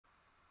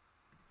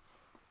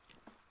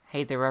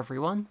Hey there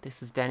everyone,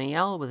 this is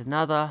Danielle with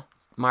another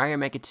Mario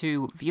Maker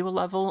 2 viewer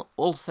level,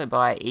 also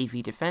by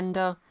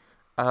EeveeDefender.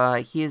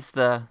 Here's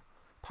the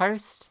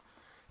post.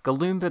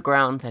 Galoomba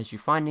grounds has you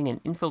finding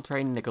and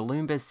infiltrating the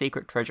Galoomba's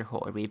secret treasure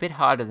hoard. It'll be a bit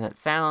harder than it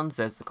sounds,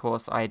 there's the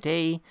course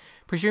ID.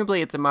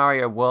 Presumably it's a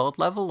Mario World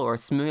level, or a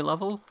Smoo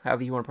level,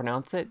 however you want to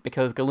pronounce it,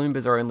 because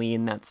Galoombas are only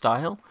in that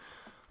style.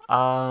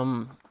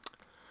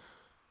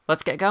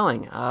 Let's get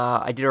going.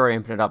 I did already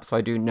open it up, so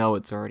I do know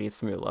it's already a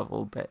Smoo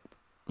level, but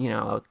you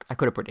know, I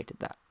could have predicted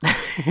that.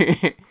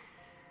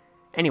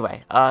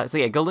 Anyway, so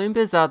yeah,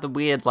 Galoombas are the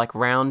weird, like,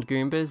 round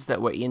Goombas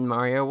that were in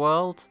Mario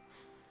World.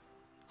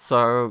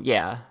 So,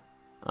 yeah.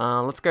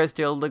 Let's go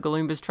steal the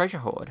Galoomba's treasure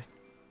hoard.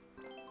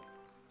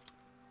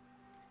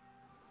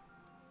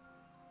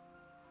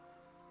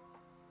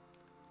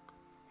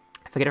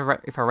 I forget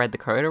if I read the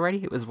code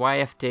already. It was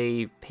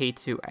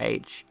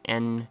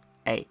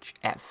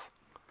YFD-P2H-NHF.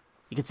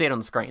 You can see it on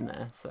the screen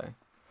there, so.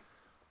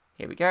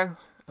 Here we go.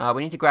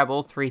 We need to grab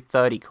all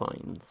 330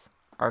 coins.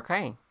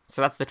 Okay,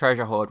 so that's the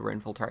treasure hoard we're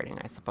infiltrating,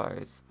 I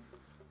suppose.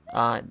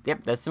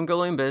 Yep, there's some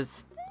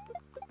Galoombas.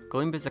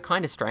 Galoombas are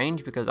kind of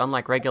strange, because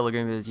unlike regular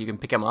Goombas, you can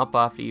pick them up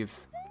after you've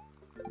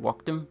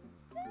walked them.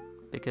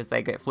 Because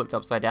they get flipped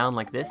upside down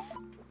like this.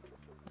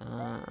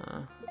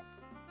 I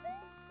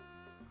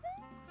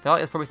feel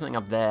like there's probably something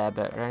up there,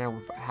 but I don't know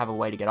if I have a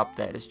way to get up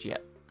there just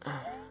yet.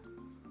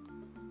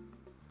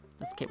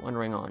 Let's keep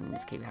wandering on and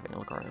just keep having a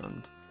look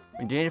around.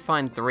 We do need to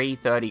find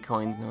 330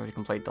 coins in order to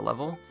complete the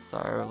level,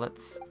 so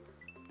let's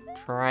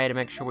try to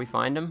make sure we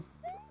find them.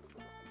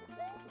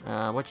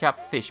 Watch out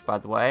for fish, by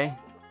the way.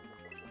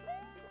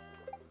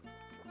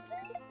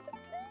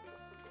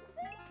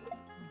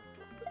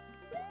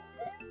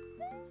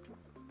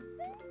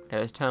 Okay,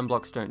 those turn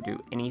blocks don't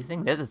do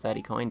anything. There's a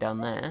 30 coin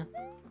down there.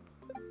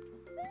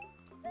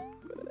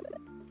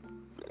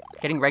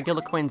 Getting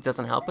regular coins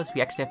doesn't help us.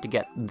 We actually have to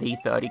get the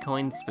 30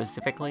 coins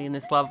specifically in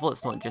this level.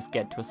 It's not just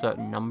get to a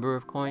certain number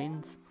of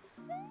coins.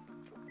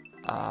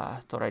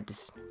 Thought I'd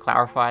just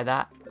clarify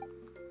that.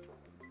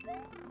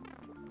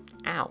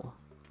 Ow.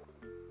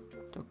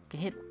 Took a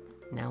hit.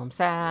 Now I'm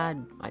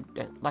sad. I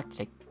don't like to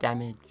take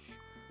damage.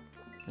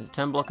 There's a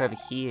turn block over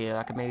here.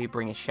 I could maybe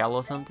bring a shell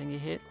or something to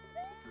hit.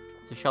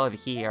 There's a shell over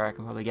here. I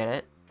can probably get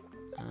it.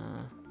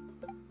 There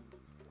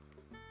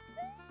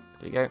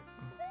we go.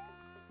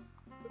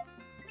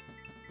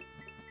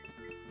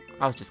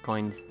 Oh, it's just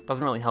coins.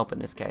 Doesn't really help in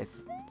this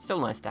case. Still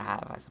nice to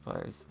have, I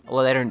suppose.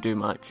 Although they don't do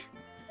much.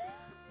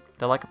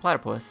 They're like a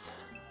platypus.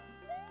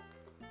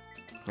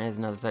 There's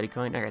another 30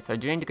 coin. Okay, so I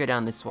do need to go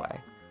down this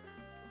way.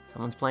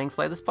 Someone's playing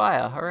Slay the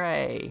Spire.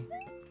 Hooray!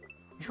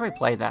 You should probably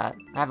play that.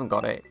 I haven't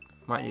got it.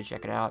 Might need to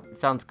check it out. It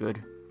sounds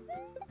good.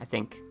 I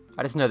think.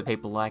 I just know that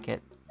people like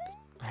it.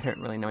 I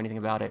don't really know anything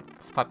about it. Does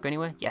this pipe go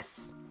anywhere?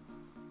 Yes!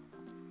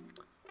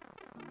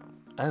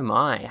 Oh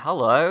my.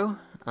 Hello!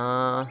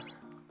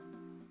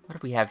 What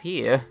do we have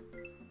here?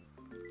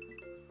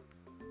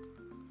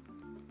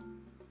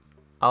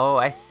 Oh,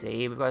 I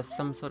see. We've got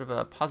some sort of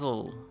a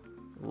puzzle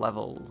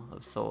level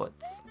of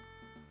sorts.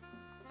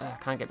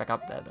 Can't get back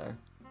up there,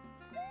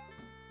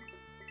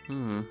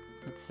 though.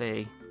 Let's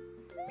see.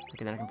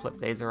 Okay, then I can flip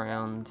these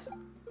around.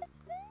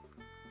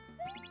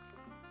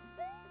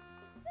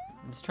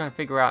 I'm just trying to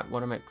figure out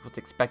what's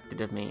expected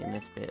of me in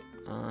this bit.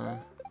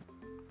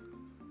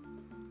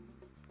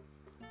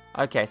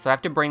 Okay, so I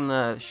have to bring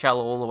the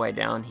shell all the way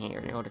down here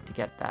in order to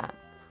get that.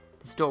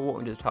 This door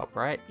walking to the top,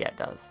 right? Yeah, it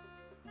does.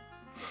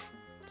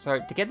 So,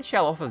 to get the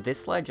shell off of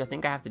this ledge, I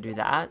think I have to do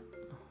that.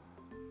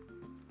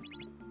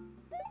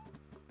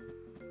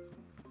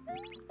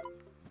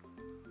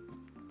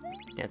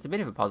 Yeah, it's a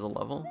bit of a puzzle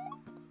level.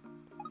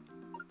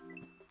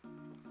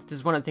 This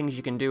is one of the things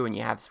you can do when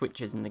you have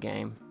switches in the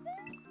game.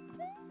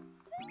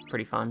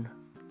 Pretty fun.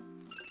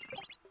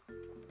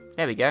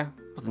 There we go.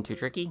 Wasn't too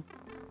tricky.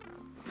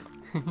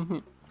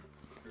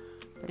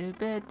 Oh,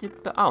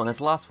 and there's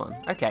the last one.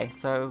 Okay,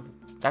 so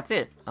that's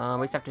it.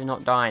 We just have to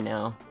not die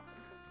now.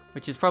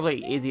 Which is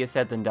probably easier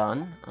said than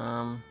done.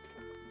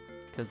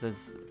 Because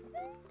there's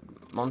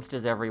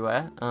monsters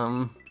everywhere.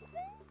 Oh,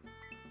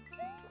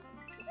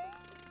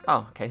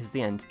 okay, this is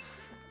the end.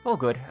 All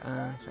good.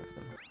 Let's wait for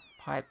the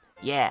pipe.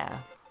 Yeah.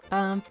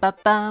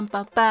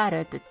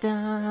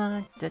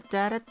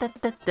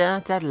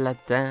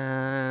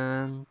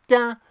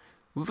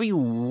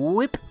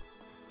 Whip.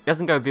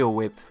 Doesn't go Veal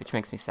Whip, which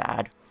makes me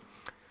sad.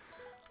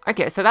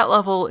 Okay, so that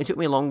level, it took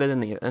me longer than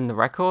the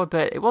record,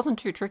 but it wasn't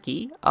too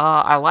tricky.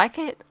 I like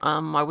it.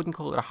 I wouldn't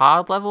call it a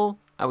hard level.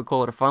 I would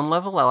call it a fun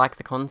level. I like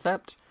the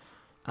concept.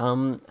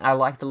 I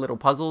like the little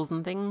puzzles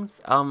and things.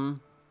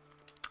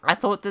 I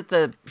thought that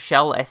the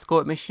shell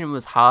escort mission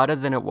was harder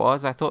than it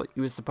was. I thought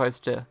you were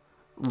supposed to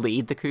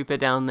lead the Koopa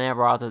down there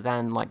rather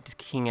than, like, just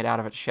kicking it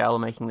out of its shell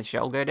and making the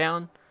shell go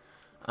down.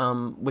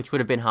 Which would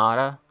have been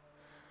harder.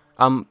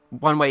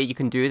 One way you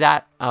can do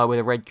that with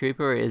a red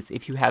Koopa is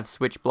if you have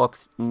switch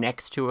blocks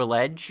next to a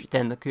ledge,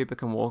 then the Koopa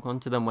can walk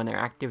onto them when they're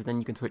active, then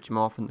you can switch them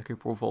off and the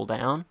Koopa will fall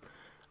down,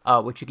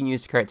 which you can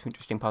use to create some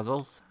interesting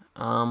puzzles.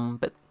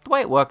 But the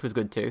way it worked was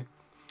good too.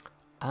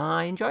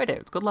 I enjoyed it.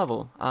 It's a good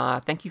level.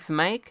 Thank you for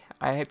Make.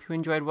 I hope you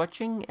enjoyed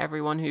watching.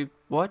 Everyone who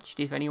watched,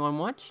 if anyone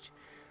watched.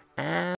 And